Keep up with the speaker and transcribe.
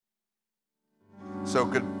So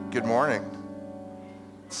good morning.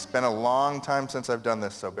 It's been a long time since I've done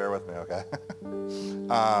this, so bear with me, okay?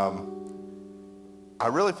 I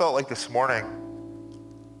really felt like this morning,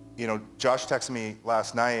 Josh texted me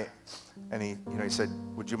last night, and he said,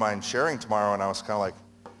 would you mind sharing tomorrow? And I was kind of like,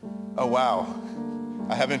 oh, wow.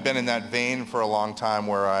 I haven't been in that vein for a long time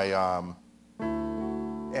where I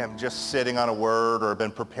am just sitting on a word or been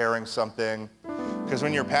preparing something. Because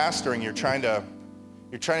when you're pastoring, you're trying to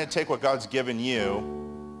take what God's given you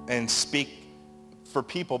and speak for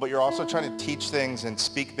people, but you're also trying to teach things and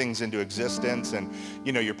speak things into existence. And,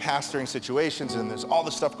 you're pastoring situations and there's all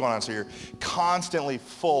this stuff going on. So you're constantly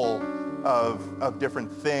full of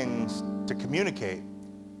different things to communicate.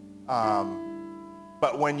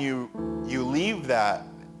 But when you leave that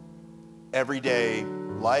everyday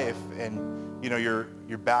life and,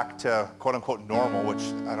 you're back to quote unquote normal, which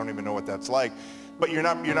I don't even know what that's like. But you're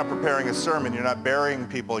not preparing a sermon, you're not burying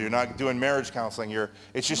people, you're not doing marriage counseling,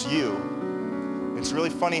 it's just you. It's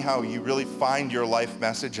really funny how you really find your life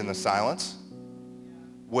message in the silence,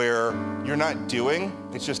 where you're not doing,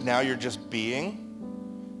 it's just now you're just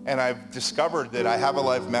being. And I've discovered that I have a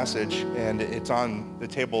life message and it's on the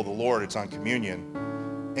table of the Lord, it's on communion.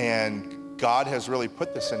 And God has really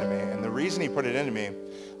put this into me. And the reason he put it into me,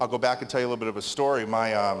 I'll go back and tell you a little bit of a story.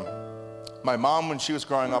 My mom, when she was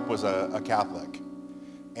growing up, was a Catholic.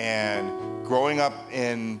 And growing up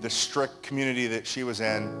in the strict community that she was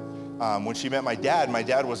in, when she met my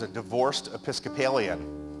dad was a divorced Episcopalian.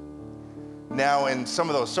 Now in some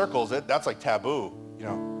of those circles, that's like taboo,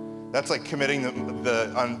 That's like committing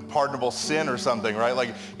the unpardonable sin or something, right?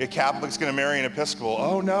 Like a Catholic's gonna marry an Episcopal.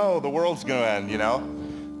 Oh no, the world's gonna end,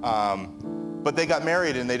 But they got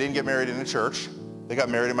married and they didn't get married in the church. They got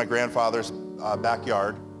married in my grandfather's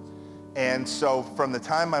backyard. And so from the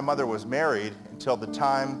time my mother was married until the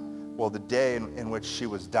day in which she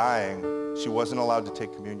was dying, she wasn't allowed to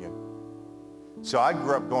take communion. So I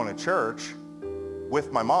grew up going to church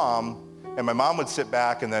with my mom, and my mom would sit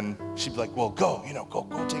back and then she'd be like, well, go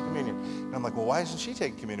take communion. And I'm like, well, why isn't she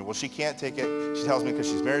taking communion? Well, she can't take it. She tells me because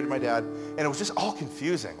she's married to my dad. And it was just all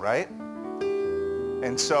confusing, right?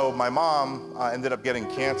 And so my mom ended up getting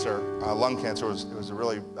cancer, lung cancer. It was a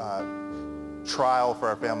really trial for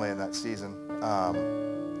our family in that season.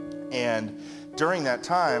 And during that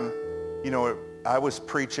time, I was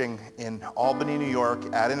preaching in Albany, New York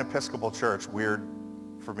at an Episcopal church. Weird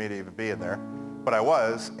for me to even be in there, but I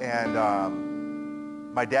was. And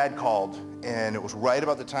my dad called, and it was right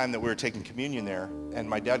about the time that we were taking communion there. And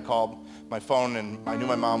my dad called my phone, and I knew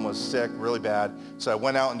my mom was sick really bad. So I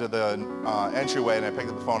went out into the entryway, and I picked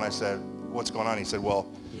up the phone. I said, what's going on? He said, well,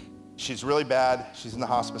 she's really bad. She's in the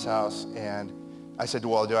hospice house. And I said,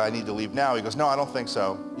 well, do I need to leave now? He goes, no, I don't think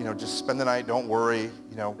so. Just spend the night. Don't worry.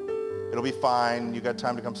 It'll be fine. You got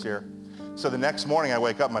time to come see her. So the next morning I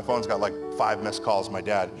wake up, my phone's got like 5 missed calls, my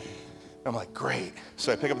dad. And I'm like, great.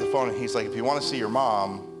 So I pick up the phone and he's like, if you want to see your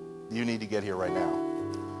mom, you need to get here right now.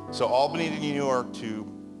 So Albany to New York to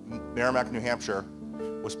Merrimack, New Hampshire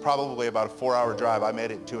was probably about a 4-hour drive. I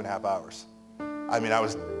made it in 2.5 hours. I mean, I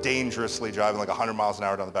was dangerously driving like 100 miles an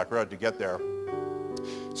hour down the back road to get there.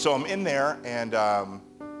 So I'm in there and,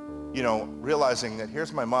 realizing that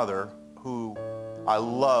here's my mother, who I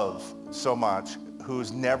love so much,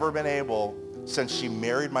 who's never been able, since she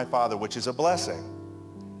married my father, which is a blessing,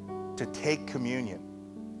 to take communion.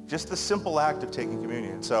 Just the simple act of taking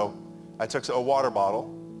communion. So I took a water bottle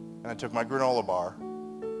and I took my granola bar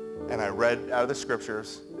and I read out of the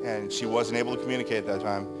scriptures, and she wasn't able to communicate at that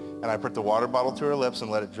time. And I put the water bottle to her lips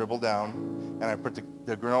and let it dribble down. And I put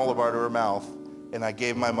the granola bar to her mouth, and I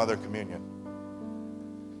gave my mother communion.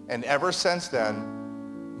 And ever since then,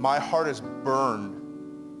 my heart is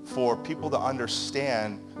burned for people to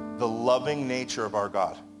understand the loving nature of our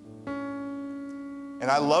God. And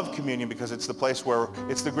I love communion because it's the place where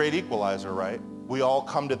it's the great equalizer, right? We all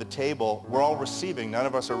come to the table. We're all receiving. None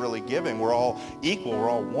of us are really giving. We're all equal. We're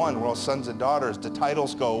all one. We're all sons and daughters. The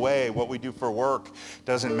titles go away. What we do for work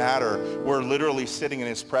doesn't matter. We're literally sitting in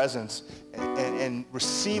his presence and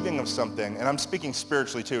receiving of something. And I'm speaking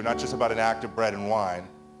spiritually too, not just about an act of bread and wine.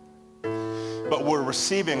 But we're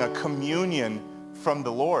receiving a communion from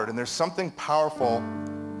the Lord. And there's something powerful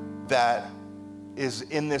that is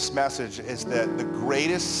in this message, is that the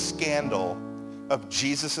greatest scandal of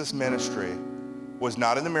Jesus' ministry was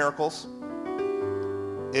not in the miracles.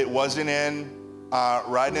 It wasn't in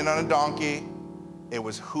riding in on a donkey. It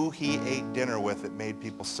was who he ate dinner with that made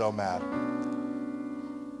people so mad.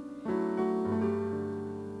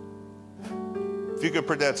 If you could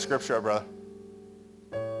put that scripture up, brother.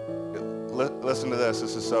 Listen to this.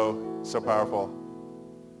 This is so powerful.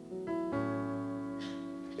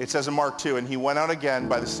 It says in Mark 2, and he went out again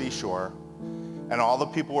by the seashore, and all the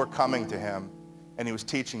people were coming to him, and he was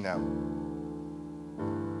teaching them.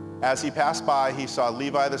 As he passed by, he saw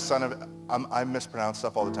Levi, the son of, I mispronounce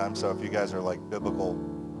stuff all the time, so if you guys are like biblical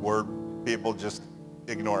word people, just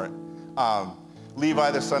ignore it. Levi,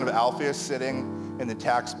 the son of Alphaeus, sitting in the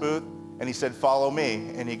tax booth, and he said, follow me,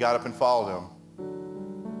 and he got up and followed him.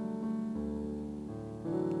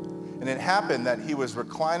 And it happened that he was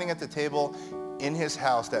reclining at the table in his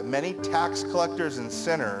house, that many tax collectors and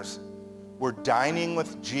sinners were dining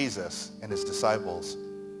with Jesus and his disciples.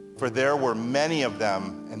 For there were many of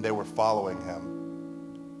them, and they were following him.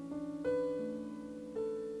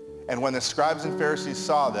 And when the scribes and Pharisees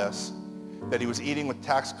saw this, that he was eating with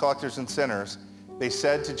tax collectors and sinners, they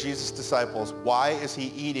said to Jesus' disciples, why is he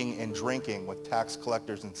eating and drinking with tax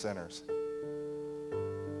collectors and sinners?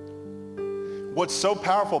 What's so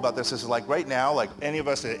powerful about this is like right now, like any of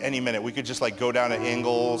us at any minute, we could just like go down to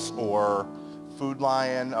Ingles or Food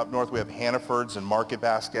Lion. Up north we have Hannaford's and Market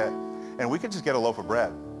Basket, and we could just get a loaf of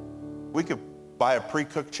bread. We could buy a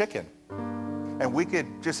pre-cooked chicken, and we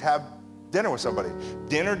could just have dinner with somebody.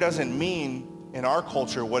 Dinner doesn't mean in our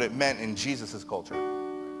culture what it meant in Jesus' culture.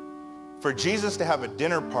 For Jesus to have a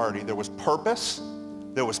dinner party, there was purpose,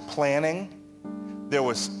 there was planning, there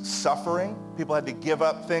was suffering. People had to give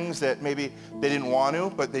up things that maybe they didn't want to,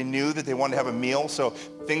 but they knew that they wanted to have a meal, so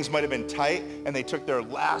things might have been tight, and they took their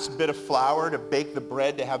last bit of flour to bake the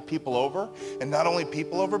bread to have people over. And not only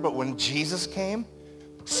people over, but when Jesus came,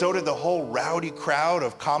 so did the whole rowdy crowd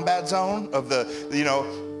of Combat Zone, of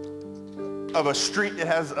of a street that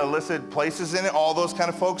has illicit places in it. All those kind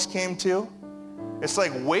of folks came too. It's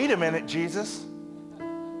like, wait a minute, Jesus.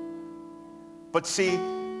 But see,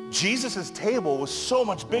 Jesus' table was so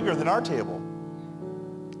much bigger than our table.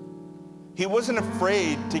 He wasn't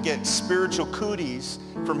afraid to get spiritual cooties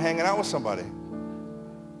from hanging out with somebody.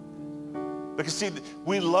 Because see,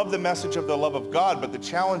 we love the message of the love of God, but the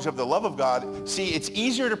challenge of the love of God, see, it's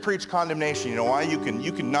easier to preach condemnation. You know why? You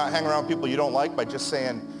can not hang around people you don't like by just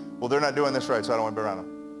saying, well, they're not doing this right, so I don't want to be around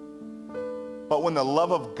them. But when the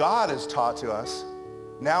love of God is taught to us,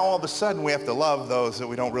 now all of a sudden we have to love those that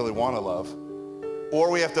we don't really want to love.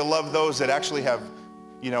 Or we have to love those that actually have,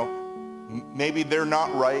 maybe they're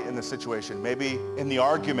not right in the situation. Maybe in the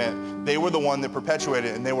argument, they were the one that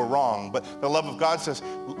perpetuated it and they were wrong. But the love of God says,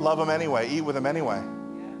 love them anyway, eat with them anyway.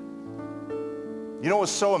 You know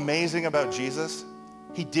what's so amazing about Jesus?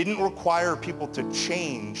 He didn't require people to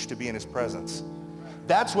change to be in his presence.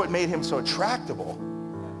 That's what made him so attractable.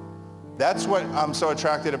 That's what I'm so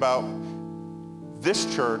attracted about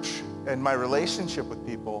this church and my relationship with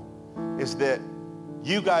people, is that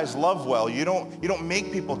you guys love well. You don't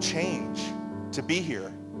make people change to be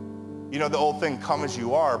here. You know, the old thing, come as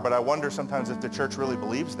you are, but I wonder sometimes if the church really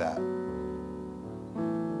believes that.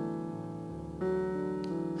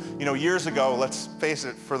 You know, years ago, let's face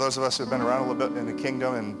it, for those of us who have been around a little bit in the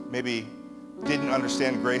kingdom and maybe didn't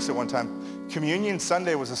understand grace at one time, Communion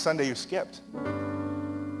Sunday was a Sunday you skipped.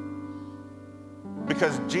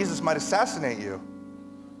 Because Jesus might assassinate you.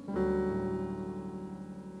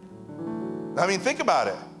 I mean, think about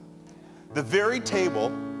it. The very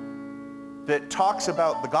table that talks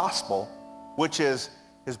about the gospel, which is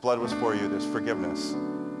his blood was for you, there's forgiveness.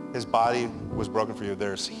 His body was broken for you,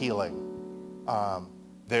 there's healing.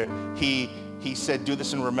 He said, do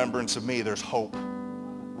this in remembrance of me, there's hope,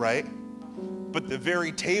 right? But the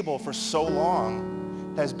very table for so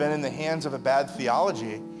long has been in the hands of a bad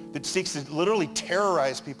theology that seeks to literally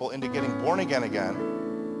terrorize people into getting born again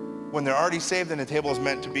when they're already saved, and the table is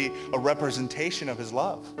meant to be a representation of his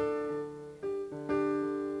love.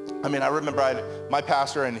 I mean, I remember my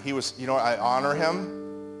pastor, and he was, I honor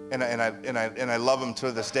him, and I love him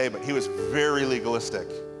to this day, but he was very legalistic.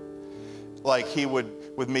 Like he would,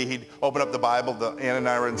 with me, he'd open up the Bible, the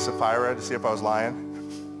Ananias and Sapphira, to see if I was lying.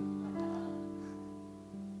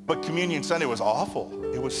 But Communion Sunday was awful.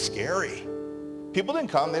 It was scary. People didn't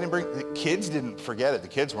come. The kids didn't forget it. The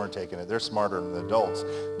kids weren't taking it. They're smarter than the adults.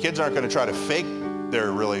 Kids aren't going to try to fake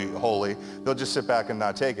they're really holy. They'll just sit back and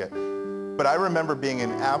not take it. But I remember being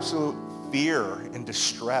in absolute fear and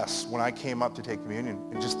distress when I came up to take communion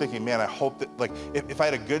and just thinking, man, I hope that, like, if I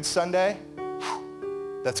had a good Sunday,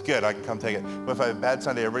 that's good. I can come take it. But if I have a bad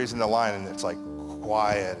Sunday, everybody's in the line and it's like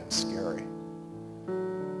quiet and scary.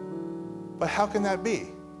 But how can that be?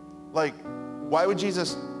 Like, why would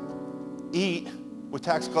Jesus eat with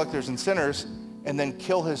tax collectors and sinners and then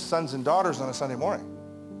kill his sons and daughters on a Sunday morning?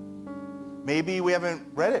 Maybe we haven't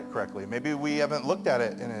read it correctly. Maybe we haven't looked at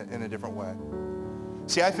it in a different way.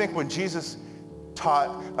 See, I think when Jesus taught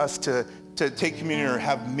us to take communion or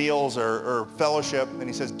have meals or fellowship, and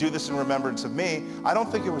he says, do this in remembrance of me, I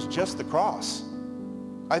don't think it was just the cross.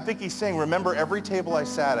 I think he's saying, remember every table I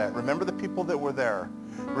sat at. Remember the people that were there.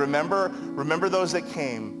 Remember those that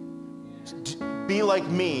came. Be like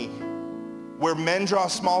me. Where men draw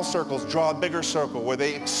small circles, draw a bigger circle. Where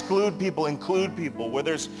they exclude people, include people. Where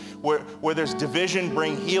there's division,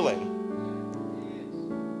 bring healing.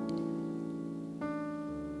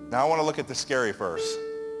 Now I want to look at the scary verse.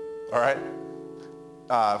 All right?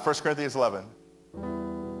 1 Corinthians 11.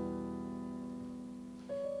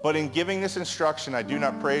 But in giving this instruction, I do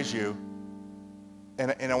not praise you.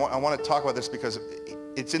 And I want to talk about this because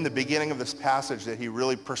it's in the beginning of this passage that he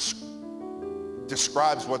really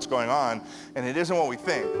describes what's going on, and it isn't what we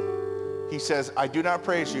think. He says, I do not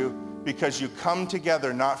praise you because you come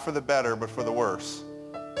together not for the better, but for the worse.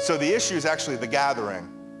 So the issue is actually the gathering.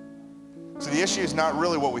 So the issue is not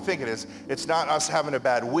really what we think it is. It's not us having a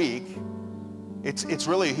bad week. It's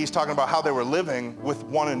really, he's talking about how they were living with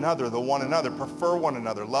one another, prefer one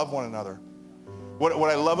another, love one another. What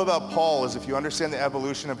I love about Paul is if you understand the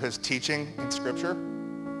evolution of his teaching in Scripture,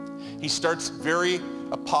 he starts very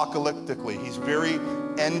apocalyptically. He's very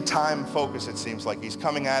end time focused, it seems like. He's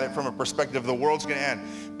coming at it from a perspective the world's going to end.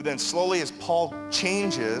 But then slowly as Paul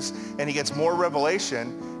changes and he gets more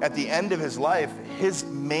revelation, at the end of his life, his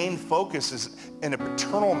main focus is in a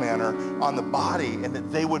paternal manner on the body and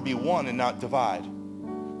that they would be one and not divide.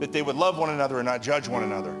 That they would love one another and not judge one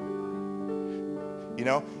another. You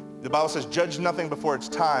know, the Bible says, judge nothing before it's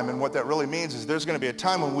time. And what that really means is there's going to be a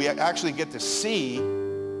time when we actually get to see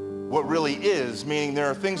what really is, meaning there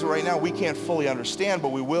are things right now we can't fully understand, but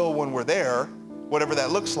we will when we're there, whatever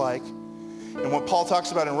that looks like. And what Paul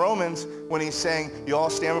talks about in Romans, when he's saying you all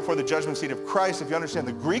stand before the judgment seat of Christ, if you understand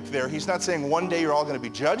the Greek there, he's not saying one day you're all going to be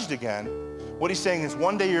judged again. What he's saying is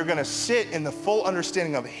one day you're going to sit in the full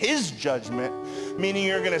understanding of his judgment, meaning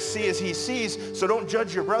you're going to see as he sees. So don't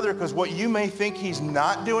judge your brother because what you may think he's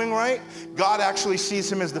not doing right, God actually sees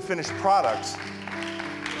him as the finished product.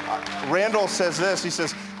 Randall says this, he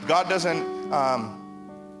says, God doesn't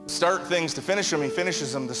start things to finish them, he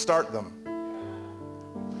finishes them to start them.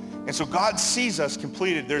 And so God sees us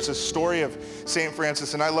completed. There's a story of St.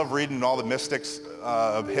 Francis, and I love reading all the mystics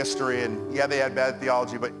of history, and yeah, they had bad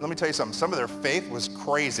theology, but let me tell you something. Some of their faith was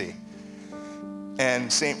crazy.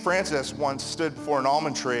 And St. Francis once stood before an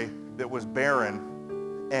almond tree that was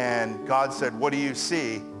barren, and God said, what do you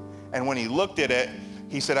see? And when he looked at it,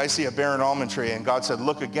 he said, I see a barren almond tree. And God said,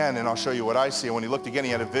 look again, and I'll show you what I see. And when he looked again,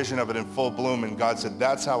 he had a vision of it in full bloom, and God said,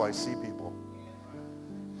 that's how I see people.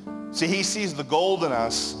 See, he sees the gold in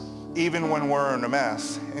us even when we're in a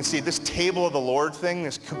mess. And see, this table of the Lord thing,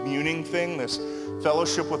 this communing thing, this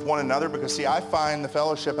fellowship with one another, because see, I find the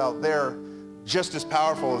fellowship out there just as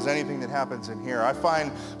powerful as anything that happens in here. I find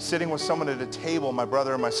sitting with someone at a table, my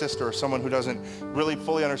brother or my sister, or someone who doesn't really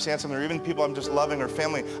fully understand something, or even people I'm just loving or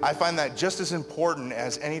family, I find that just as important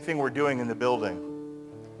as anything we're doing in the building.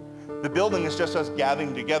 The building is just us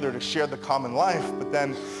gathering together to share the common life, but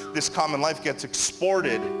then this common life gets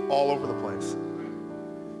exported all over the place.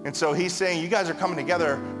 And so he's saying, you guys are coming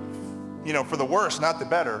together, you know, for the worse, not the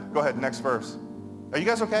better. Go ahead, next verse. Are you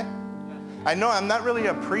guys okay? I know I'm not really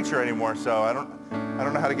a preacher anymore, so I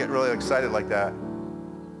don't know how to get really excited like that.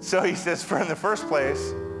 So he says, for in the first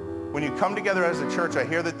place, when you come together as a church, I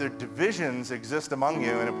hear that there divisions exist among you,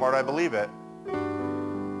 and in part I believe it.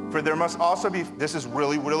 For there must also be, this is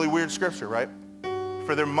really, really weird scripture, right?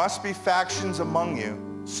 For there must be factions among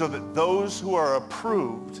you, so that those who are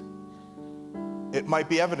approved, it might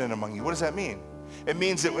be evident among you. What does that mean? It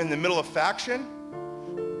means that in the middle of faction,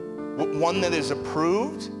 one that is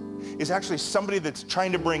approved is actually somebody that's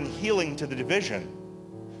trying to bring healing to the division.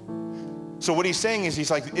 So what he's saying is,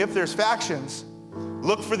 he's like, if there's factions,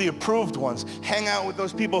 look for the approved ones. Hang out with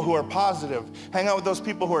those people who are positive. Hang out with those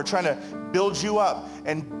people who are trying to build you up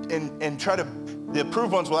and try to, the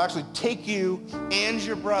approved ones will actually take you and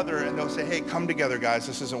your brother and they'll say, hey, come together, guys.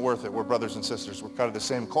 This isn't worth it. We're brothers and sisters. We're cut of the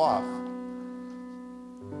same cloth.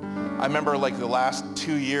 I remember like the last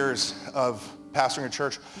 2 years of pastoring a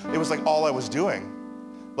church, it was like all I was doing.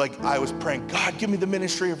 Like I was praying, God, give me the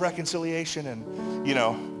ministry of reconciliation. And, you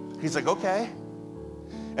know, he's like, okay.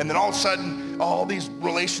 And then all of a sudden, all these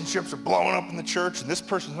relationships are blowing up in the church, and this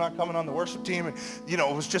person's not coming on the worship team. And, you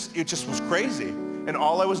know, it just was crazy. And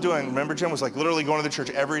all I was doing, remember, Jim, was like literally going to the church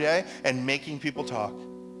every day and making people talk.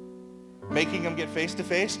 Making them get face to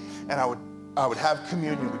face, and I would have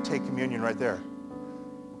communion, we'd take communion right there.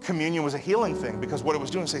 Communion was a healing thing because what it was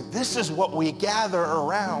doing was saying, this is what we gather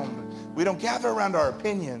around. We don't gather around our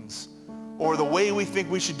opinions or the way we think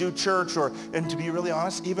we should do church, and to be really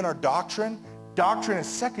honest, even our doctrine Doctrine is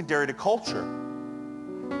secondary to culture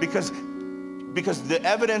because the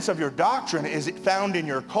evidence of your doctrine is found in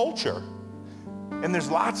your culture. And there's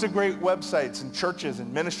lots of great websites and churches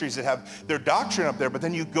and ministries that have their doctrine up there, but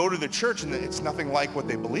then you go to the church and it's nothing like what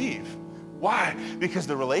they believe. Why? Because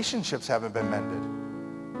the relationships haven't been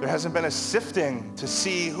mended. There hasn't been a sifting to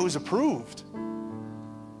see who's approved.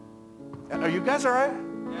 Are you guys all right?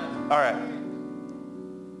 Yeah. All right.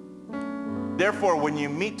 Therefore, when you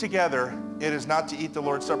meet together, it is not to eat the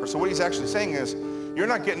Lord's Supper. So what he's actually saying is, you're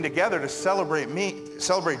not getting together to celebrate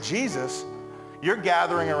Jesus. You're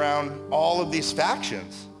gathering around all of these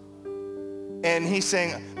factions. And he's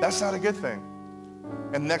saying, that's not a good thing.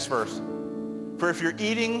 And the next verse. For if you're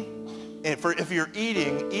eating,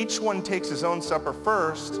 each one takes his own supper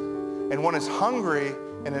first, and one is hungry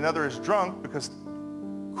and another is drunk, because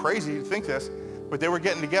crazy to think this, but they were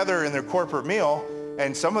getting together in their corporate meal,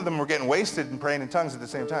 and some of them were getting wasted and praying in tongues at the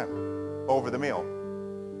same time over the meal.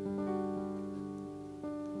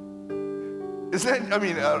 Isn't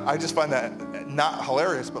it, I just find that not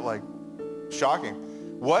hilarious, but like shocking.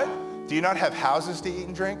 What? Do you not have houses to eat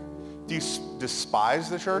and drink? Do you despise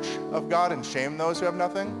the church of God and shame those who have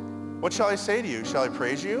nothing? What shall I say to you? Shall I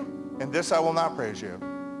praise you? And this I will not praise you.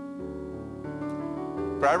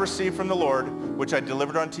 For I received from the Lord, which I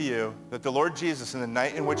delivered unto you, that the Lord Jesus, in the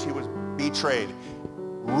night in which he was betrayed,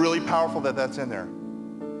 really powerful that that's in there.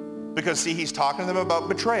 Because see, he's talking to them about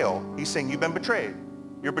betrayal. He's saying, you've been betrayed.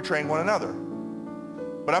 You're betraying one another.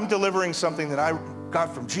 But I'm delivering something that I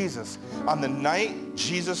got from Jesus. On the night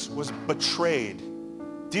Jesus was betrayed,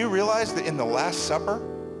 do you realize that in the Last Supper,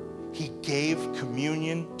 he gave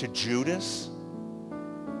communion to Judas?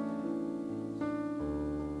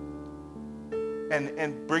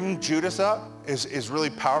 And bringing Judas up is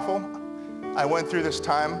really powerful. I went through this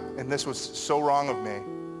time, and this was so wrong of me.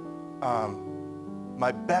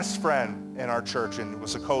 My best friend in our church, and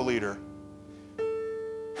was a co-leader,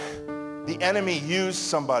 the enemy used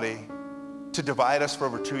somebody to divide us for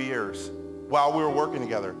over 2 years while we were working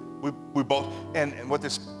together. We both, and what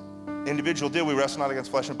this individual did, we wrestle not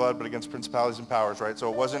against flesh and blood, but against principalities and powers, right?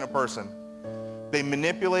 So it wasn't a person. They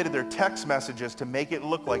manipulated their text messages to make it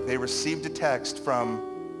look like they received a text from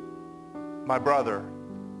my brother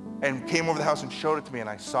and came over the house and showed it to me, and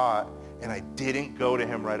I saw it, and I didn't go to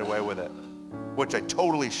him right away with it, which I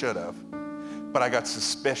totally should have. But I got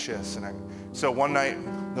suspicious, so one night,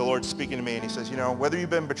 the Lord's speaking to me, and he says, whether you've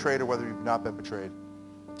been betrayed or whether you've not been betrayed,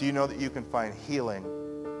 do you know that you can find healing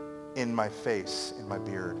in my face, in my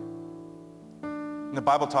beard? And the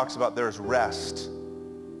Bible talks about there's rest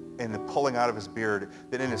in the pulling out of his beard,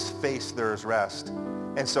 that in his face there is rest.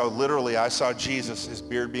 And so literally I saw Jesus, his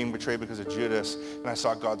beard being betrayed because of Judas, and I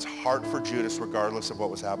saw God's heart for Judas regardless of what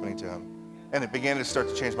was happening to him. And it began to start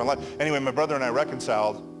to change my life. Anyway, my brother and I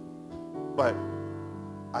reconciled, but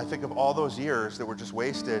I think of all those years that were just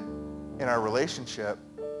wasted in our relationship.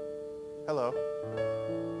 Hello.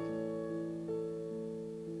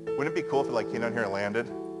 Wouldn't it be cool if he came down here and landed?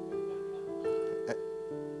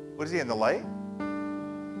 What is he, in the light?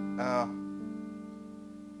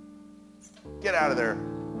 Get out of there.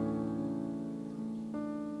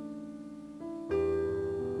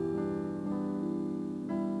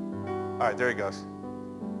 All right, there he goes.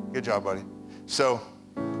 Good job, buddy. So,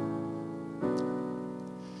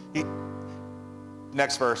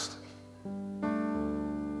 next verse.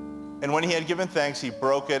 And when he had given thanks, he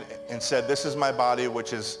broke it and said, this is my body,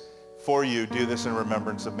 which is for you. Do this in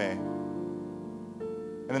remembrance of me.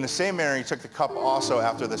 And in the same manner, he took the cup also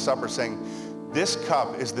after the supper, saying, this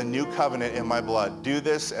cup is the new covenant in my blood. Do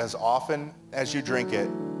this as often as you drink it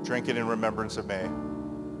in remembrance of me.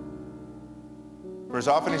 For as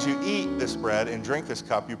often as you eat this bread and drink this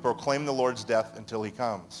cup, you proclaim the Lord's death until he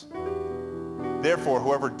comes. Therefore,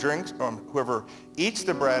 whoever eats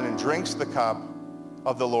the bread and drinks the cup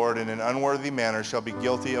of the Lord in an unworthy manner shall be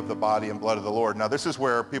guilty of the body and blood of the Lord. Now, this is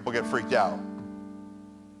where people get freaked out.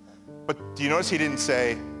 But do you notice he didn't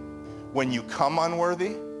say, when you come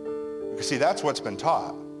unworthy? Because see, that's what's been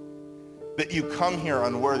taught. That you come here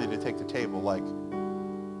unworthy to take the table, like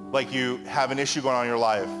you have an issue going on in your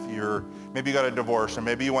life. Maybe you got a divorce, or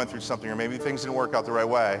maybe you went through something, or maybe things didn't work out the right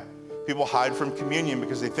way. People hide from communion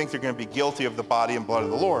because they think they're going to be guilty of the body and blood of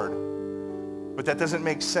the Lord. But that doesn't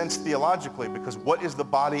make sense theologically, because what is the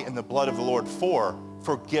body and the blood of the Lord for?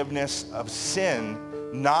 Forgiveness of sin,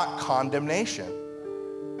 not condemnation.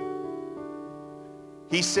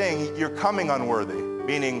 He's saying you're coming unworthy,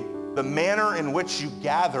 meaning the manner in which you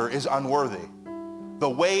gather is unworthy. The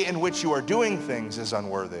way in which you are doing things is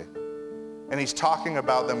unworthy. And he's talking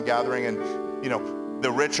about them gathering and,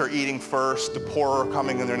 the rich are eating first, the poor are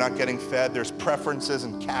coming and they're not getting fed. There's preferences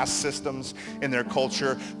and caste systems in their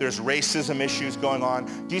culture. There's racism issues going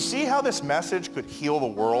on. Do you see how this message could heal the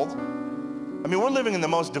world? I mean, we're living in the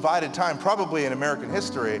most divided time probably in American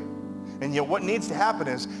history. And yet what needs to happen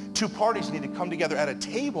is two parties need to come together at a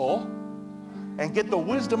table and get the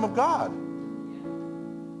wisdom of God.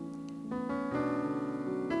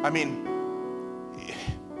 I mean,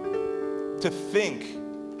 to think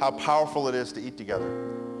how powerful it is to eat together.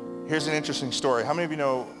 Here's an interesting story. How many of you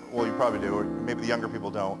know, well, you probably do, or maybe the younger people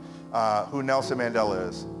don't, who Nelson Mandela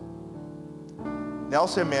is?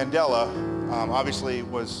 Nelson Mandela obviously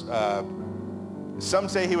was, some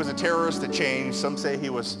say he was a terrorist that changed, some say he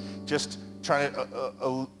was just trying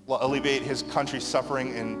to alleviate his country's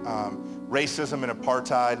suffering in racism and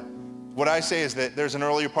apartheid. What I say is that there's an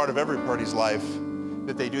earlier part of every party's life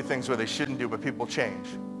that they do things where they shouldn't do, but people change.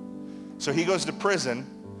 So he goes to prison,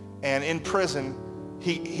 and in prison,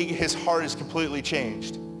 his heart is completely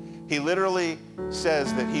changed. He literally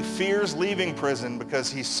says that he fears leaving prison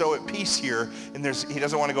because he's so at peace here, and he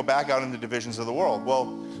doesn't want to go back out in the divisions of the world. Well,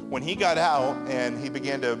 when he got out and he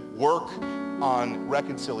began to work on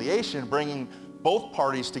reconciliation, bringing both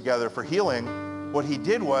parties together for healing, what he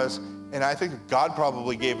did was, and I think God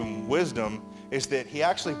probably gave him wisdom, is that he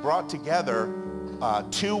actually brought together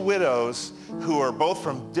two widows who are both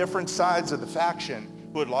from different sides of the faction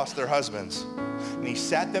who had lost their husbands. And he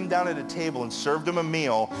sat them down at a table and served them a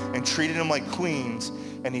meal and treated them like queens.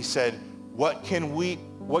 And he said, what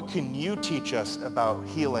can you teach us about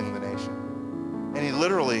healing the nation? And he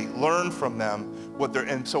literally learned from them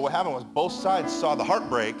and so what happened was both sides saw the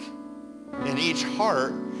heartbreak in each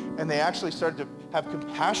heart, and they actually started to have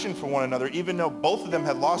compassion for one another, even though both of them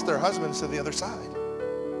had lost their husbands to the other side.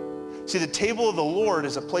 See, the table of the Lord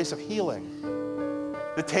is a place of healing.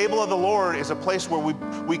 The table of the Lord is a place where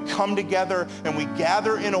we come together and we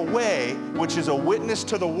gather in a way which is a witness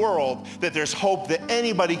to the world that there's hope that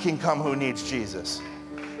anybody can come who needs Jesus.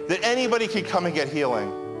 That anybody can come and get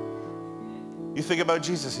healing. You think about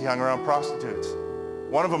Jesus, he hung around prostitutes.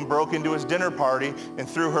 One of them broke into his dinner party and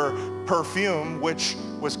threw her perfume, which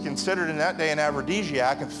was considered in that day an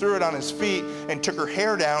aphrodisiac, and threw it on his feet and took her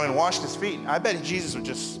hair down and washed his feet. And I bet Jesus was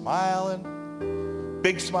just smiling,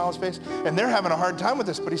 big smile on his face. And they're having a hard time with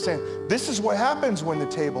this, but he's saying, this is what happens when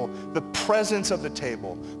the presence of the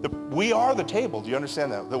table, we are the table. Do you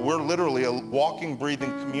understand that? That we're literally a walking,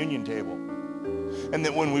 breathing communion table. And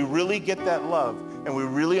that when we really get that love, and we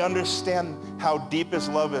really understand how deep his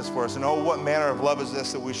love is for us, and oh, what manner of love is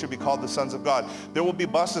this that we should be called the sons of God, there will be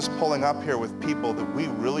buses pulling up here with people that we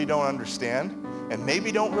really don't understand and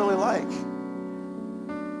maybe don't really like.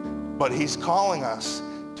 But he's calling us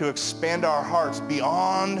to expand our hearts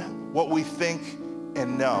beyond what we think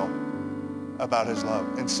and know about his love.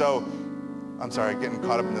 And so, I'm sorry, getting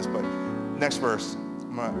caught up in this, but next verse,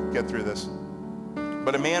 I'm going to get through this.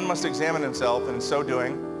 But a man must examine himself, and in so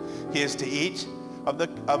doing, he is to eat of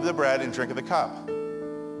the bread and drink of the cup.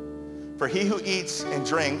 For he who eats and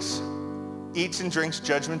drinks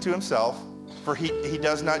judgment to himself, for he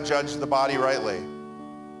does not judge the body rightly.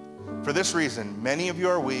 For this reason, many of you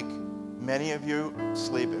are weak, many of you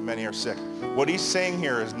sleep, and many are sick. What he's saying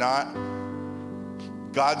here is not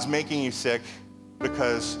God's making you sick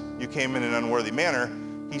because you came in an unworthy manner.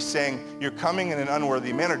 He's saying you're coming in an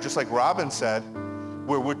unworthy manner, just like Robin said,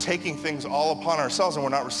 where we're taking things all upon ourselves and we're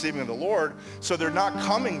not receiving the Lord, so they're not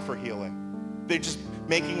coming for healing. They're just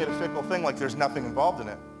making it a fickle thing like there's nothing involved in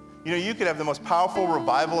it. You know, you could have the most powerful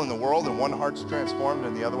revival in the world and one heart's transformed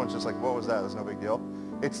and the other one's just like, what was that? That's no big deal.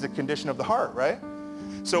 It's the condition of the heart, right?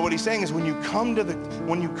 So what he's saying is when you come to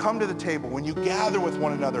the table, when you gather with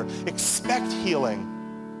one another, expect healing.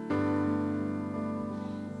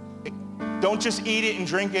 Don't just eat it and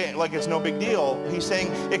drink it like it's no big deal. He's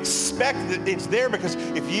saying expect that it's there, because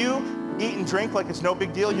if you eat and drink like it's no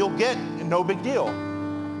big deal, you'll get no big deal.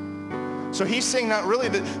 So he's saying not really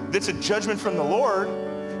that it's a judgment from the Lord.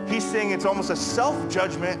 He's saying it's almost a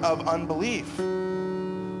self-judgment of unbelief.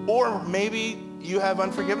 Or maybe you have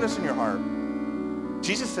unforgiveness in your heart.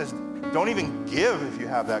 Jesus says, don't even give if you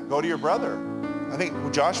have that. Go to your brother. I think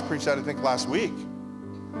Josh preached that, last week.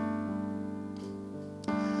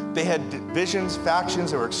 They had divisions,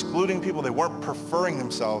 factions, they were excluding people, they weren't preferring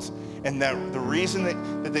themselves. And that the reason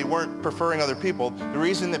that they weren't preferring other people, the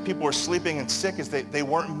reason that people were sleeping and sick is they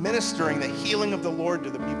weren't ministering the healing of the Lord to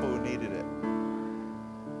the people who needed it.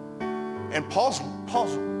 And Paul's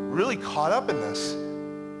really caught up in this,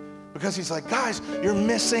 because he's like, guys, you're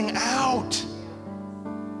missing out.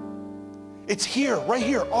 It's here, right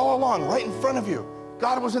here, all along, right in front of you.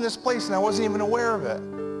 God was in this place and I wasn't even aware of it.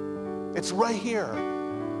 It's right here.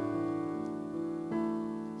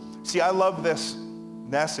 See, I love this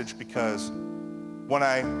message because when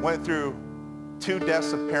I went through 2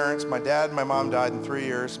 deaths of parents, my dad and my mom died in 3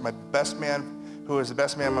 years. My best man, who was the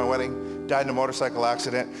best man at my wedding, died in a motorcycle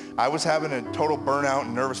accident. I was having a total burnout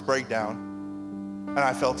and nervous breakdown, and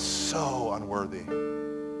I felt so unworthy.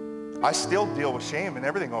 I still deal with shame and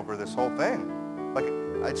everything over this whole thing. Like,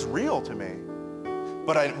 it's real to me.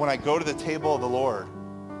 But when I go to the table of the Lord,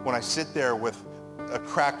 when I sit there with a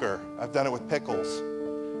cracker, I've done it with pickles,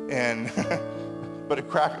 and but a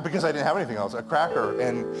cracker, because I didn't have anything else, a cracker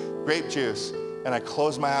and grape juice, and I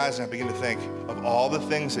close my eyes and I begin to think of all the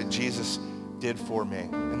things that Jesus did for me,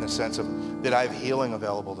 in the sense of that I have healing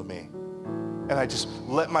available to me. And I just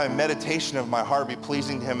let my meditation of my heart be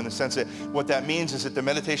pleasing to him, in the sense that what that means is that the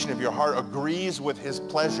meditation of your heart agrees with his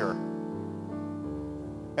pleasure.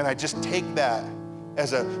 And I just take that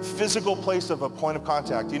as a physical place of a point of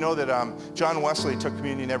contact. You know that John Wesley took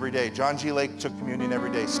communion every day. John G. Lake took communion every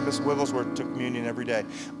day. Smith Wigglesworth took communion every day.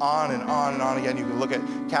 On and on and on again. You can look at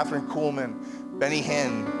Catherine Kuhlman, Benny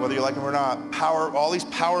Hinn, whether you like him or not. All these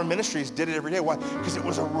power ministries did it every day. Why? Because it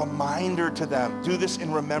was a reminder to them. Do this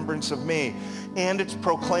in remembrance of me. And it's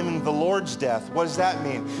proclaiming the Lord's death. What does that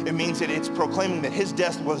mean? It means that it's proclaiming that his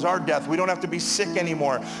death was our death. We don't have to be sick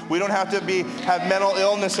anymore. We don't have to have mental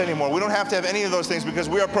illness anymore. We don't have to have any of those things, because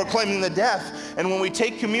we are proclaiming the death. And when we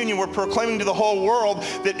take communion, we're proclaiming to the whole world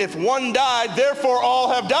that if one died, therefore all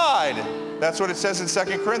have died. That's what it says in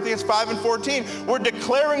 2 Corinthians 5:14. We're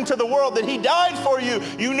declaring to the world that he died for you.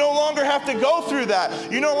 You no longer have to go through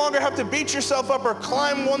that. You no longer have to beat yourself up or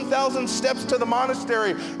climb 1,000 steps to the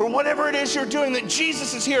monastery or whatever it is you're doing, that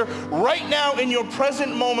Jesus is here right now in your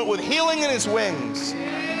present moment with healing in his wings.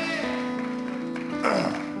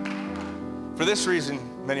 For this reason,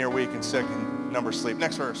 many are weak and sick and numbers sleep.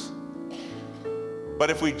 Next verse. But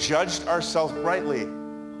if we judged ourselves rightly,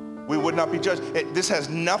 we would not be judged. This has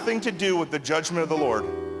nothing to do with the judgment of the Lord.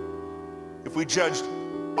 If we judged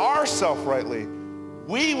ourselves rightly,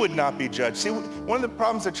 we would not be judged. See, one of the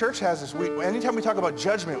problems the church has is anytime we talk about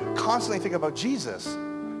judgment, we constantly think about Jesus.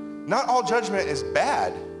 Not all judgment is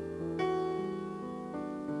bad.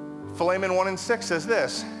 Philemon 1:6 says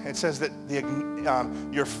this. It says that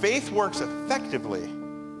your faith works effectively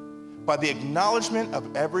by the acknowledgement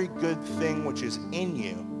of every good thing which is in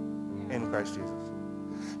you in Christ Jesus.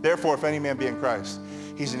 Therefore, if any man be in Christ,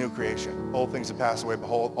 he's a new creation. Old things have passed away.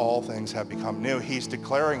 Behold, all things have become new. He's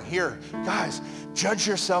declaring here, guys, judge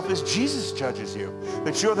yourself as Jesus judges you.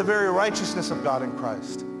 That you're the very righteousness of God in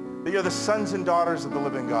Christ. That you're the sons and daughters of the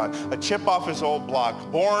living God. A chip off his old block,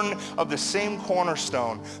 born of the same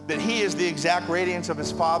cornerstone. That he is the exact radiance of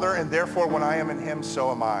his Father, and therefore when I am in him, so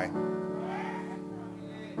am I.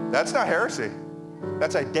 That's not heresy.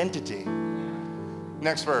 That's identity.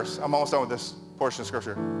 Next verse. I'm almost done with this portion of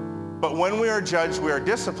scripture. But when we are judged, we are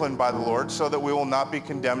disciplined by the Lord, so that we will not be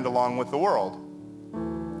condemned along with the world.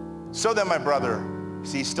 So that, my brother,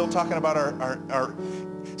 see, he's still talking about our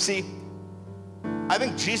see, I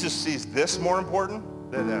think Jesus sees this more important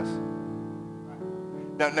than this.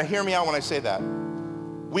 Now hear me out when I say that.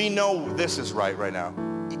 We know this is right now.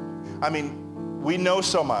 I mean, we know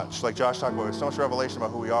so much, like Josh talked about, there's so much revelation about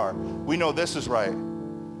who we are. We know this is right.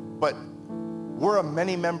 But we're a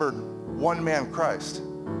many-membered, one-man Christ.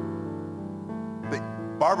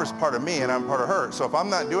 Barbara's part of me and I'm part of her. So if I'm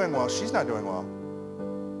not doing well, she's not doing well.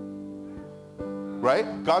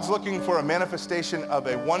 Right? God's looking for a manifestation of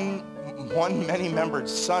a one many-membered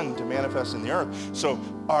son to manifest in the earth. So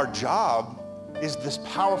our job is this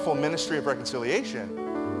powerful ministry of reconciliation,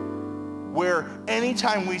 where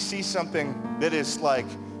anytime we see something that is like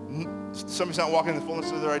somebody's not walking in the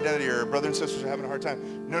fullness of their identity, or brothers and sisters are having a hard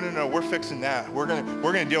time, no, we're fixing that. We're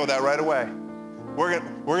gonna deal with that right away. We're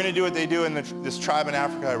gonna do what they do in this tribe in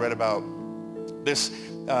Africa I read about.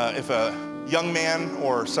 If a young man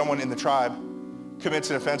or someone in the tribe commits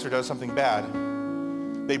an offense or does something bad,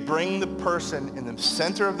 they bring the person in the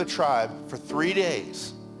center of the tribe for 3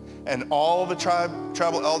 days, and all the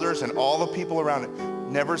tribal elders and all the people around it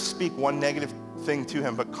never speak one negative thing to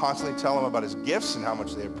him, but constantly tell him about his gifts and how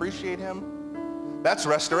much they appreciate him. That's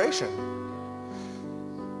restoration.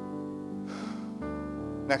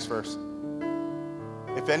 Next verse.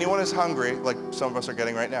 If anyone is hungry, like some of us are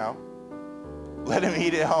getting right now, let him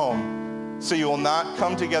eat at home, so you will not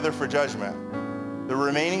come together for judgment. The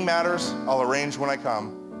remaining matters I'll arrange when I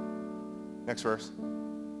come. Next verse.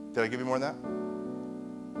 Did I give you more than that?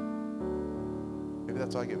 Maybe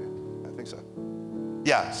that's all I give you. I think so.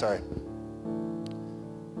 Yeah, sorry.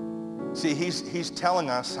 See, he's telling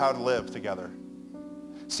us how to live together.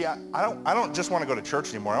 See, I don't just want to go to church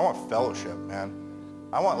anymore. I want fellowship, man.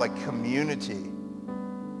 I want like community.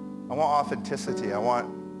 I want authenticity. I want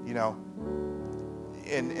you know,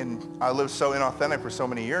 and I lived so inauthentic for so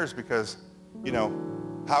many years because, you know,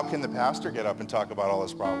 how can the pastor get up and talk about all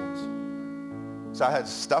his problems? So I had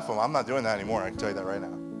to stuff them. I'm not doing that anymore. I can tell you that right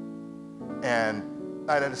now. And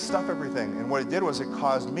I had to stuff everything. And what it did was it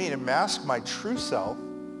caused me to mask my true self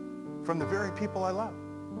from the very people I love.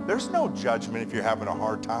 There's no judgment if you're having a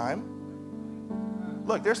hard time.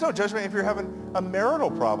 Look, there's no judgment if you're having a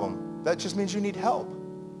marital problem. That just means you need help.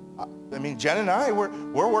 I mean, Jen and I,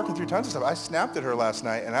 we're working through tons of stuff. I snapped at her last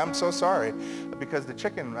night, and I'm so sorry because the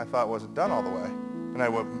chicken I thought wasn't done all the way. And I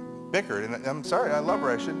bickered, and I'm sorry, I love her.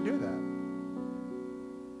 I shouldn't do that.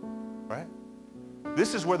 Right?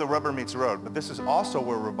 This is where the rubber meets the road, but this is also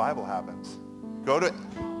where revival happens.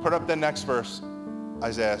 Put up the next verse,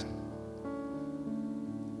 Isaiah.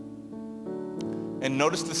 And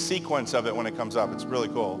notice the sequence of it when it comes up. It's really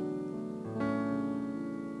cool.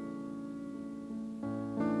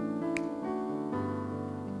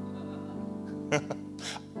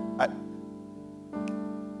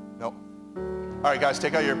 Nope. All right, guys,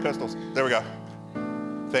 take out your pistols. There we go.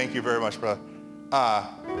 Thank you very much, brother.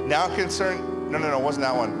 Now concern, no, it wasn't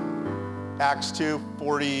that one. Acts 2,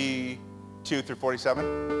 42 through 47.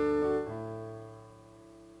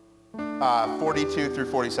 42 through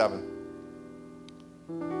 47.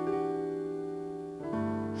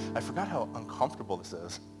 I forgot how uncomfortable this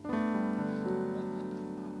is.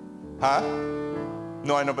 Huh?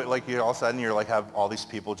 No, I know, but like all of a sudden you're like have all these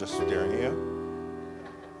people just staring at you.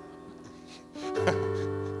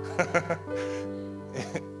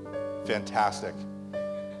 Fantastic.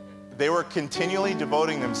 They were continually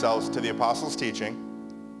devoting themselves to the apostles' teaching,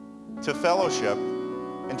 to fellowship,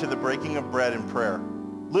 and to the breaking of bread and prayer.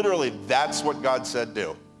 Literally, that's what God said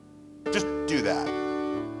do. Just do that.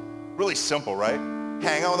 Really simple, right?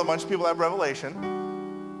 Hang out with a bunch of people that have revelation,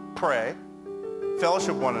 pray,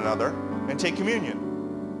 fellowship one another, and take communion.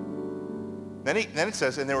 Then it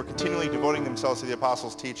says, and they were continually devoting themselves to the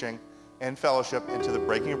apostles' teaching and fellowship and to the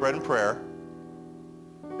breaking of bread and prayer.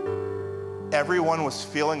 Everyone was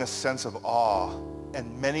feeling a sense of awe,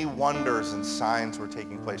 and many wonders and signs were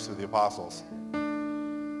taking place through the apostles.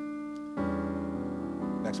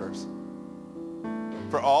 Next verse.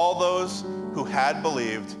 For all those who had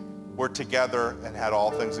believed were together and had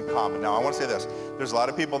all things in common. Now, I want to say this. There's a lot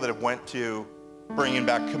of people that have went to bringing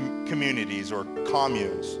back communities or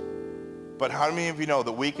communes. But how many of you know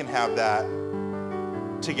that we can have that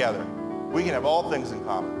together? We can have all things in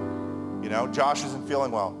common. You know, Josh isn't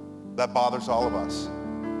feeling well. That bothers all of us.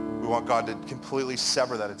 We want God to completely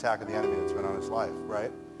sever that attack of the enemy that's been on his life,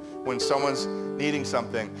 right? When someone's needing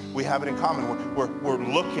something, we have it in common. We're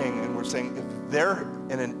looking and we're saying,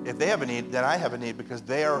 if they have a need, then I have a need because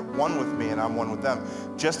they are one with me and I'm one with them.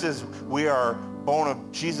 Just as we are bone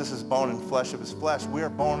of Jesus' bone and flesh of his flesh, we are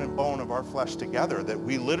bone and bone of our flesh together, that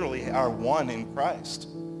we literally are one in Christ.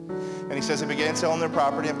 And he says they began selling their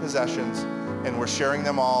property and possessions and were sharing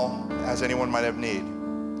them all as anyone might have need.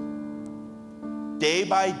 Day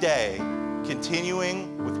by day,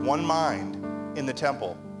 continuing with one mind in the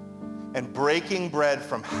temple and breaking bread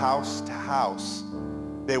from house to house,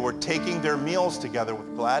 they were taking their meals together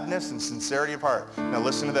with gladness and sincerity of heart. Now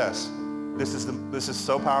listen to this. This is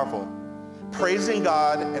so powerful. Praising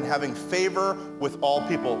God and having favor with all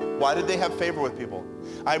people. Why did they have favor with people?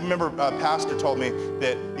 I remember a pastor told me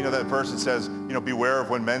that, you know, that verse that says, you know, beware of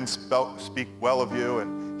when men speak well of you.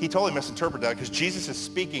 And he totally misinterpreted that because Jesus is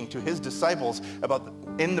speaking to his disciples about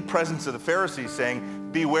in the presence of the Pharisees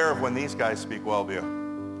saying, beware of when these guys speak well of you.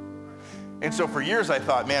 And so for years I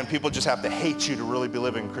thought, man, people just have to hate you to really be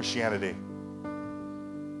living Christianity.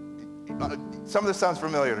 Some of this sounds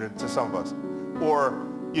familiar to some of us. Or,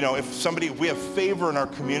 you know, if we have favor in our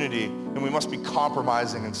community and we must be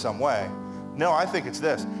compromising in some way. No, I think it's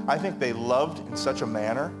this. I think they loved in such a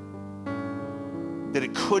manner that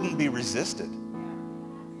it couldn't be resisted.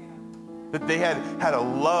 That they had a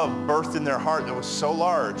love birthed in their heart that was so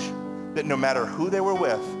large that no matter who they were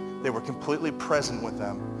with, they were completely present with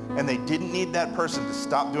them. And they didn't need that person to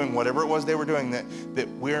stop doing whatever it was they were doing that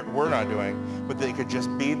we're not doing, but they could just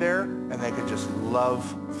be there and they could just love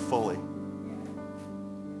fully.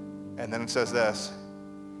 And then it says this,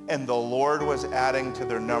 and the Lord was adding to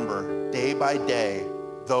their number day by day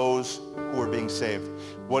those who were being saved.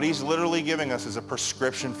 What he's literally giving us is a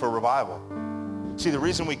prescription for revival. See, the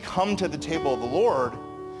reason we come to the table of the Lord,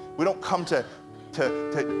 we don't come to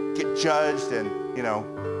get judged and, you know,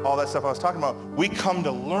 all that stuff I was talking about. We come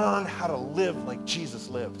to learn how to live like Jesus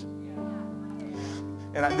lived.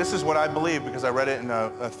 And this is what I believe because I read it in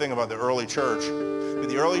a thing about the early church.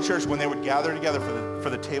 The early church, when they would gather together for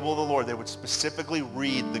the table of the Lord, they would specifically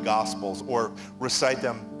read the Gospels or recite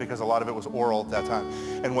them because a lot of it was oral at that time.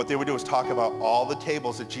 And what they would do is talk about all the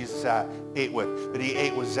tables that Jesus ate with, that he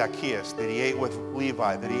ate with Zacchaeus, that he ate with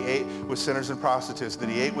Levi, that he ate with sinners and prostitutes, that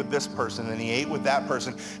he ate with this person, and he ate with that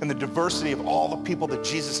person. And the diversity of all the people that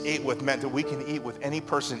Jesus ate with meant that we can eat with any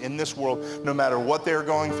person in this world, no matter what they're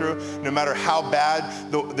going through, no matter how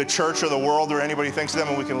bad the church or the world or anybody thinks of them,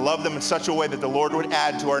 and we can love them in such a way that the Lord would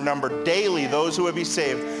add to our number daily those who would be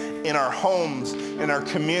saved in our homes, in our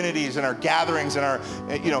communities, in our gatherings, in our,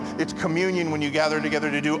 it's communion when you gather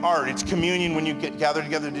together to do art. It's communion when you gather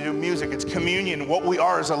together to do music. It's communion. What we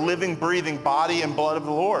are is a living, breathing body and blood of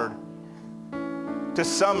the Lord. To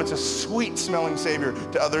some, it's a sweet smelling Savior.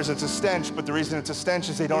 To others, it's a stench. But the reason it's a stench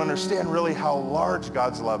is they don't understand really how large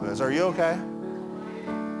God's love is. Are you okay?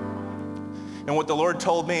 And what the Lord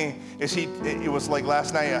told me is it was like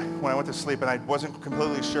last night when I went to sleep and I wasn't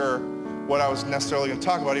completely sure what I was necessarily going to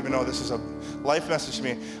talk about, even though this is a life message to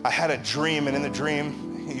me. I had a dream, and in the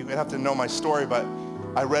dream, you have to know my story, but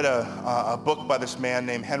I read a book by this man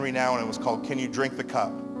named Henry Nouwen, and it was called Can You Drink the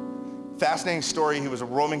Cup? Fascinating story. He was a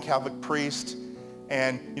Roman Catholic priest,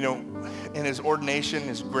 and in his ordination,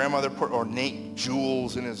 his grandmother put ornate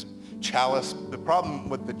jewels in his chalice. The problem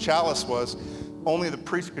with the chalice was only the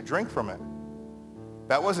priest could drink from it.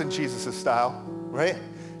 That wasn't Jesus' style, right?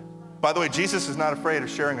 By the way, Jesus is not afraid of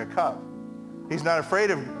sharing a cup. He's not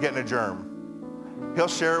afraid of getting a germ. He'll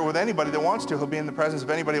share it with anybody that wants to. He'll be in the presence of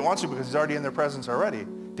anybody that wants to because he's already in their presence already.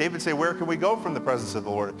 David said, where can we go from the presence of the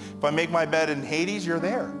Lord? If I make my bed in Hades, you're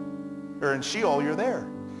there. Or in Sheol, you're there.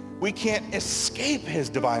 We can't escape his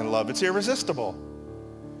divine love. It's irresistible.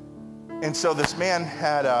 And so this man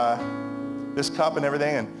had this cup and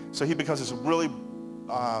everything, and so he becomes this really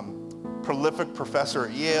prolific professor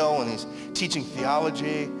at Yale, and he's teaching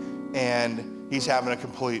theology, and he's having a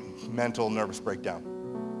complete mental nervous breakdown.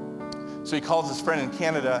 So he calls his friend in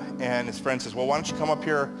Canada, and his friend says, well, why don't you come up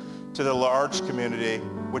here to the L'Arche community,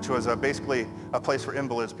 which was basically a place for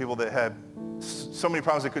invalids, people that had so many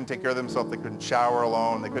problems they couldn't take care of themselves, they couldn't shower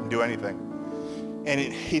alone, they couldn't do anything. And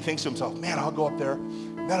he thinks to himself, man, I'll go up there,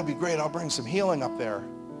 that'll be great, I'll bring some healing up there.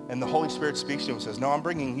 And the Holy Spirit speaks to him and says, no, I'm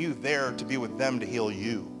bringing you there to be with them to heal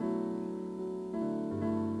you.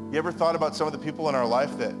 You ever thought about some of the people in our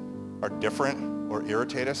life that are different or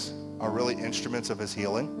irritate us are really instruments of his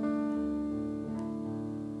healing?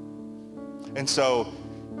 And so,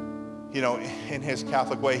 in his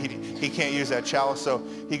Catholic way, he can't use that chalice, so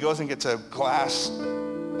he goes and gets a glass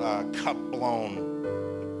cup blown,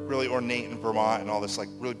 really ornate in Vermont, and all this like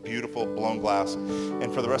really beautiful blown glass.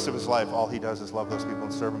 And for the rest of his life, all he does is love those people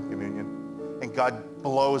and serve them communion. And God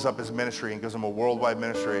blows up his ministry and gives him a worldwide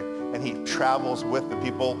ministry. And he travels with the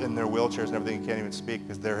people in their wheelchairs and everything. He can't even speak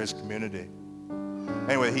because they're his community.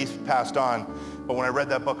 Anyway, he's passed on. But when I read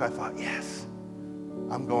that book, I thought, yes,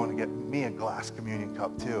 I'm going to get me a glass communion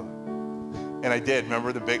cup too. And I did. Remember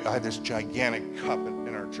I had this gigantic cup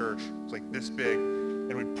in our church. It's like this big.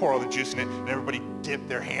 And we'd pour all the juice in it, and everybody dipped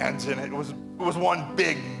their hands in it. It was one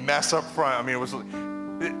big mess up front. I mean, it was,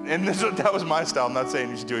 and that was my style. I'm not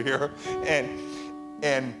saying you should do it here.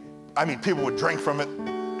 And I mean, people would drink from it.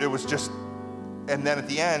 It was just, and then at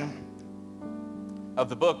the end of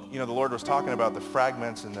the book, the Lord was talking about the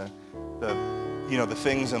fragments and the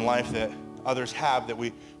things in life that others have that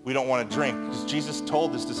we don't want to drink. Because Jesus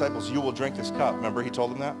told his disciples, you will drink this cup. Remember he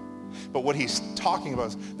told them that? But what he's talking about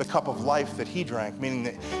is the cup of life that he drank, meaning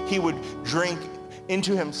that he would drink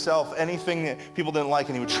into himself anything that people didn't like,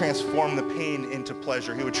 and he would transform the pain into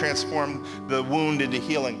pleasure. He would transform the wound into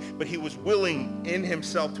healing. But he was willing in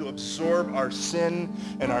himself to absorb our sin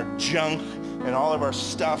and our junk and all of our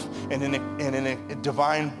stuff, and in a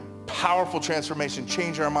divine, powerful transformation,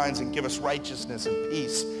 change our minds and give us righteousness and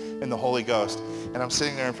peace in the Holy Ghost. And I'm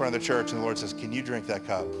sitting there in front of the church, and the Lord says, can you drink that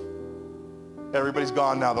cup? Everybody's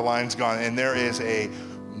gone now, the line's gone, and there is a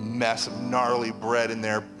mess of gnarly bread in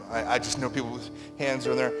there. I just know people's hands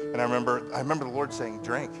are in there, and I remember the Lord saying,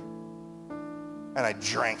 drink. And I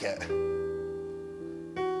drank it.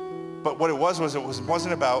 But what it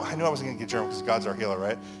wasn't about, I knew I wasn't going to get drunk because God's our healer,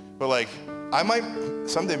 right? But like, I might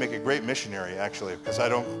someday make a great missionary, actually, because I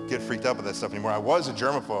don't get freaked out with that stuff anymore. I was a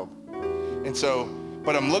germaphobe. And so,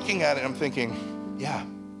 but I'm looking at it, and I'm thinking, yeah,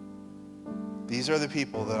 these are the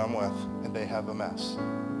people that I'm with, and they have a mess.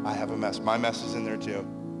 I have a mess. My mess is in there too.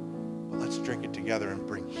 But let's drink it together and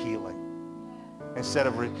bring healing instead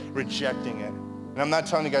of rejecting it. And I'm not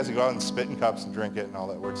telling you guys to go out and spit in cups and drink it and all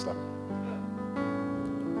that weird stuff.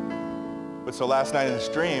 But so last night in this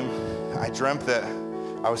dream, I dreamt that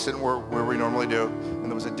I was sitting where we normally do, and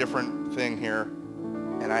there was a different thing here,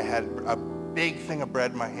 and I had a big thing of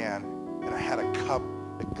bread in my hand, and I had a cup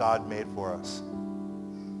that God made for us.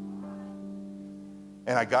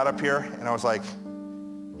 And I got up here and I was like,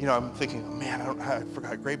 I'm thinking, oh, man, I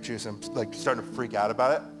forgot grape juice. I'm like starting to freak out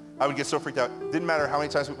about it. I would get so freaked out. Didn't matter how many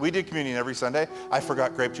times we did communion every Sunday. I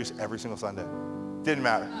forgot grape juice every single Sunday. Didn't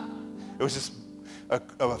matter. It was just a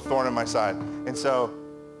thorn in my side. And so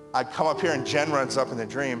I come up here and Jen runs up in the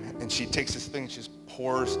dream and she takes this thing and she just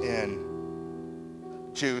pours in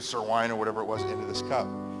juice or wine or whatever it was into this cup.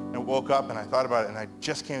 And I woke up and I thought about it and it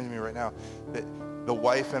just came to me right now that the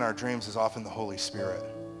wife in our dreams is often the Holy Spirit.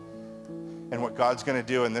 And what God's going to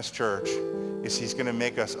do in this church is he's going to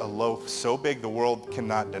make us a loaf so big the world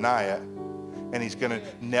cannot deny it. And he's going to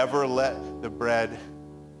never let the bread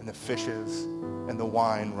and the fishes and the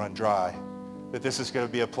wine run dry. That this is going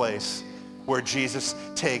to be a place where Jesus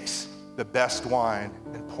takes the best wine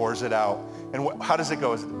and pours it out. And how does it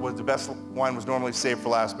go? The best wine was normally saved for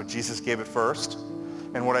last, but Jesus gave it first.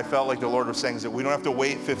 And what I felt like the Lord was saying is that we don't have to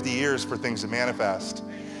wait 50 years for things to manifest,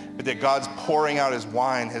 but that God's pouring out his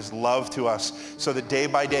wine, his love to us, so that day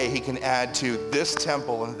by day he can add to this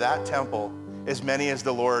temple and that temple as many as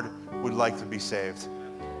the Lord would like to be saved.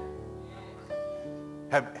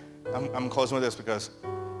 I'm closing with this because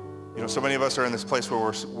so many of us are in this place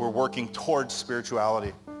where we're working towards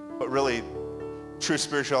spirituality, but really true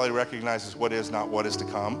spirituality recognizes what is, not what is to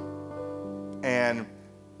come. And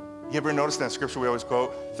you ever notice in that scripture we always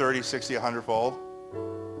quote 30, 60, 100-fold?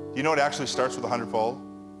 Do you know it actually starts with 100-fold?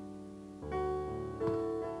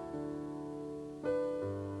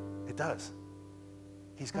 It does.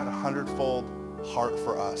 He's got 100-fold heart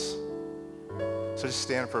for us. So just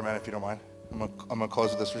stand for a minute if you don't mind. I'm going to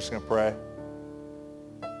close with this. We're just going to pray.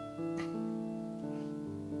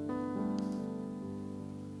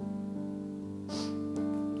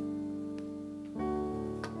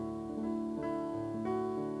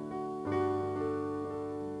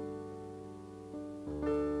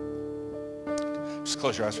 Just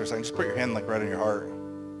close your eyes for a second. Just put your hand like right on your heart.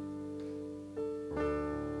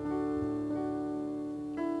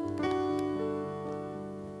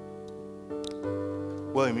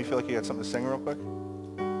 William, you feel like you got something to sing real quick?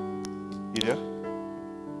 You do?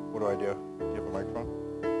 What do I do? Do you have a microphone?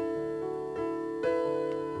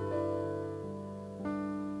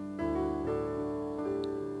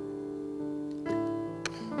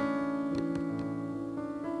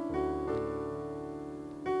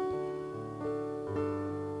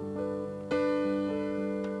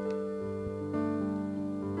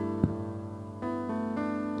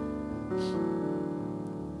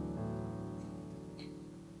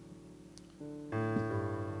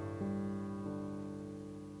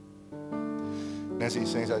 And as he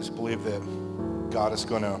sings, I just believe that God is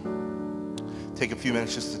going to take a few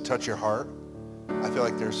minutes just to touch your heart. I feel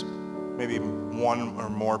like there's maybe one or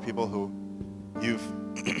more people who you've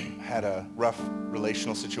had a rough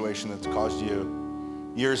relational situation that's caused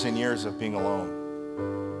you years and years of being alone.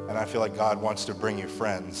 And I feel like God wants to bring you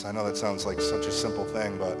friends. I know that sounds like such a simple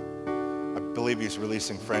thing, but I believe he's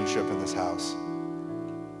releasing friendship in this house.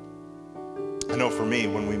 I know for me,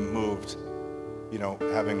 when we moved,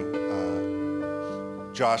 having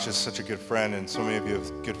Josh is such a good friend, and so many of you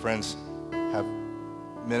have good friends, have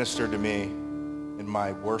ministered to me in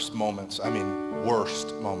my worst moments. I mean,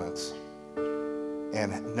 worst moments.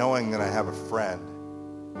 And knowing that I have a friend,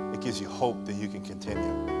 it gives you hope that you can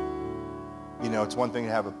continue. It's one thing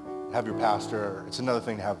to have your pastor. It's another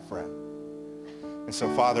thing to have a friend. And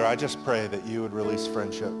so, Father, I just pray that you would release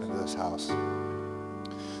friendship into this house.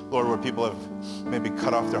 Lord, where people have maybe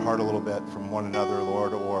cut off their heart a little bit from one another,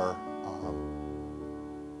 Lord, or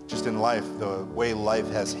just in life, the way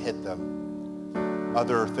life has hit them.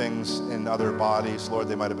 Other things in other bodies, Lord,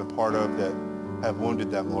 they might have been part of that have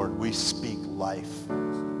wounded them, Lord. We speak life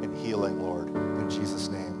and healing, Lord, in Jesus'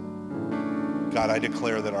 name. God, I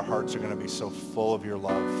declare that our hearts are going to be so full of your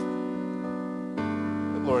love.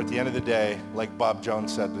 That, Lord, at the end of the day, like Bob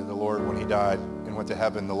Jones said to the Lord when he died and went to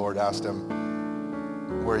heaven, the Lord asked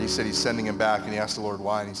him, where he said he's sending him back, and he asked the Lord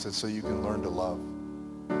why, and he said, so you can learn to love.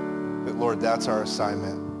 That, Lord, that's our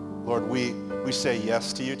assignment. Lord, we say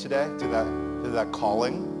yes to you today, to that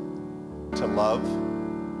calling to love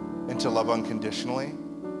and to love unconditionally.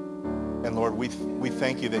 And Lord, we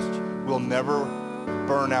thank you that we'll never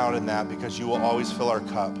burn out in that because you will always fill our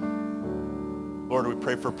cup. Lord, we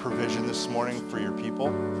pray for provision this morning for your people.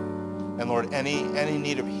 And Lord, any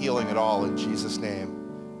need of healing at all in Jesus'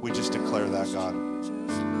 name, we just declare that, God.